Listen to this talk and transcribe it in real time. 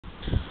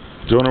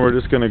Jonah, we're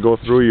just going to go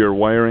through your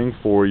wiring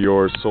for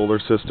your solar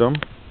system.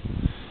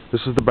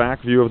 This is the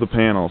back view of the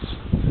panels.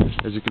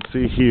 As you can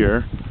see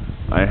here,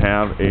 I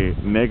have a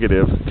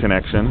negative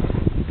connection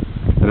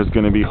that is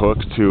going to be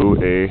hooked to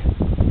a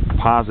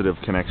positive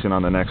connection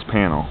on the next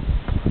panel.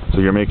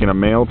 So you're making a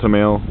male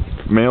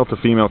to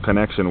female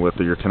connection with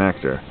your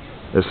connector.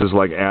 This is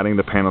like adding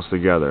the panels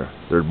together.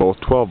 They're both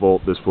 12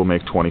 volt, this will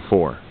make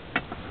 24.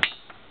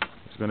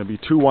 There's going to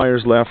be two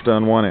wires left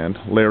on one end.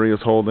 Larry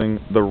is holding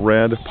the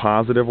red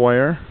positive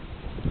wire,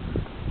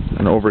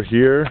 and over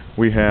here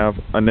we have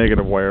a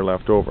negative wire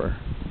left over.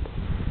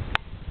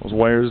 Those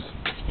wires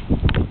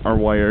are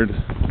wired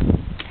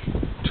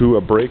to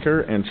a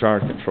breaker and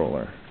charge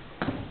controller.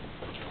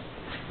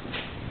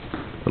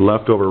 The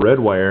leftover red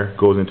wire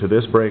goes into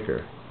this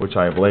breaker, which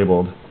I have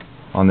labeled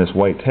on this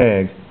white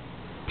tag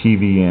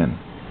PVN.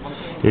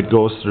 It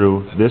goes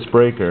through this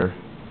breaker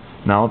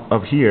now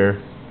up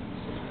here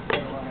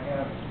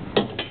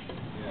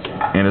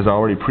and is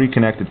already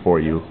pre-connected for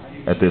you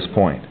at this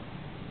point.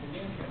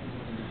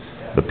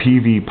 The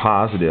PV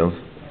positive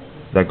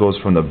that goes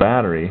from the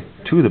battery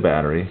to the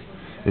battery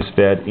is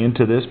fed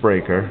into this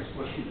breaker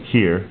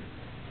here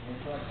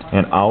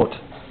and out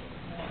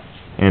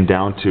and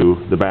down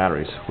to the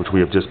batteries, which we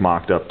have just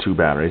mocked up 2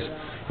 batteries,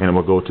 and it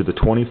will go to the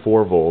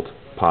 24 volt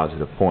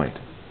positive point.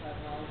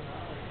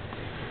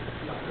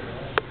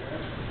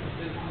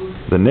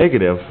 The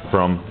negative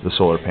from the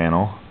solar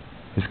panel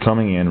is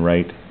coming in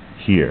right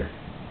here.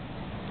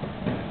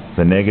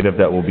 The negative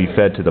that will be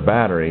fed to the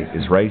battery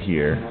is right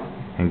here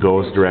and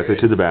goes directly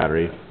to the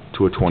battery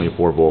to a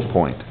 24 volt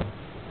point.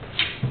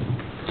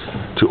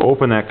 To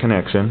open that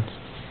connection,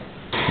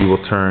 you will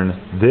turn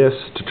this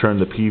to turn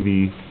the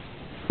PV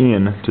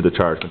in to the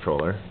charge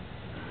controller,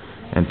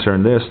 and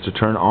turn this to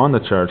turn on the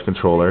charge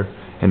controller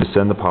and to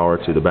send the power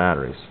to the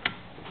batteries.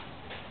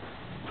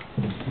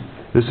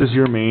 This is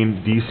your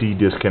main DC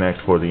disconnect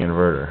for the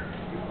inverter.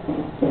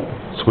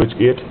 Switch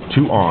it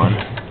to on,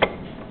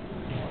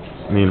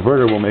 and the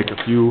inverter will make a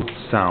few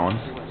sounds,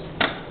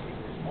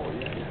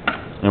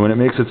 and when it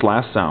makes its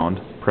last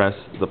sound, press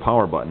the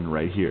power button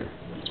right here.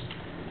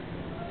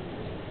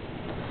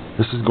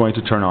 This is going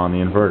to turn on the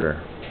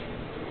inverter.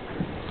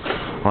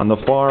 On the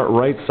far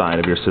right side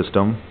of your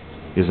system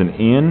is an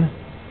in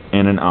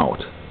and an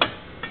out.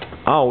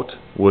 Out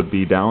would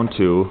be down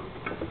to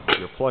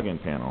your plug-in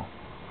panel.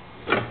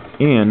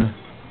 In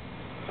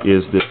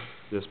is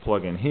this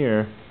plug-in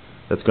here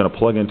that's going to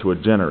plug into a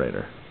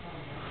generator.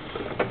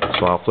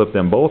 So I'll flip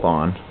them both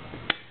on.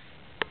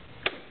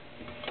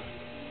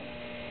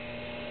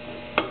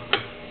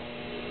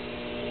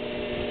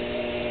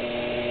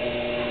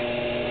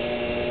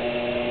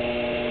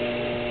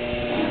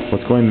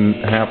 What's going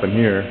to happen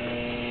here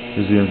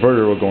is the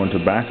inverter will go into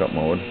backup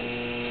mode,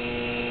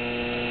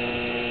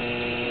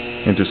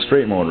 into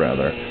straight mode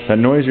rather. That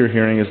noise you're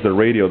hearing is the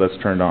radio that's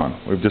turned on.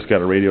 We've just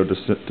got a radio to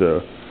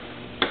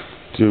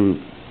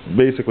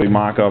basically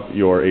mock up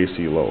your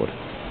AC load.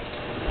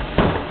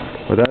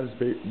 But that is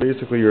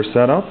basically your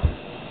setup,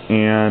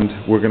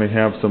 and we're going to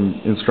have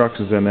some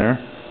instructions in there,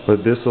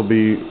 but this will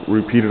be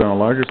repeated on a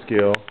larger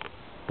scale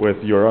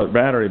with your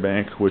battery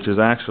bank, which is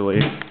actually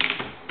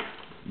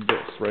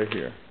this right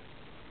here.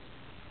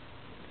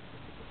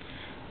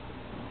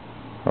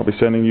 I'll be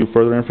sending you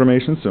further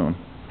information soon.